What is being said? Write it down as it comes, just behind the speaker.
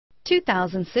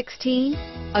2016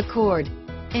 Accord.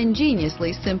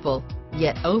 Ingeniously simple,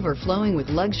 yet overflowing with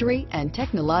luxury and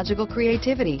technological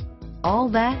creativity. All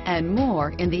that and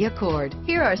more in the Accord.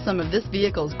 Here are some of this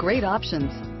vehicle's great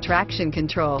options: traction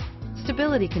control,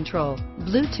 stability control,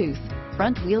 Bluetooth,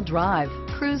 front wheel drive,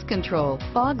 cruise control,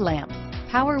 fog lamps,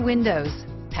 power windows,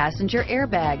 passenger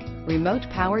airbag, remote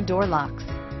power door locks,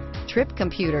 trip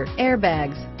computer,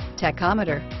 airbags,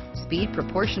 tachometer, speed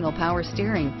proportional power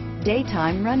steering,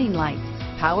 daytime running lights,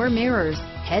 power mirrors,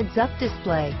 heads-up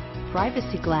display,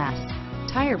 privacy glass,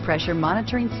 tire pressure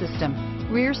monitoring system,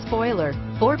 rear spoiler,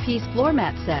 4-piece floor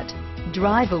mat set.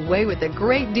 Drive away with a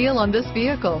great deal on this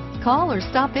vehicle. Call or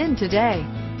stop in today.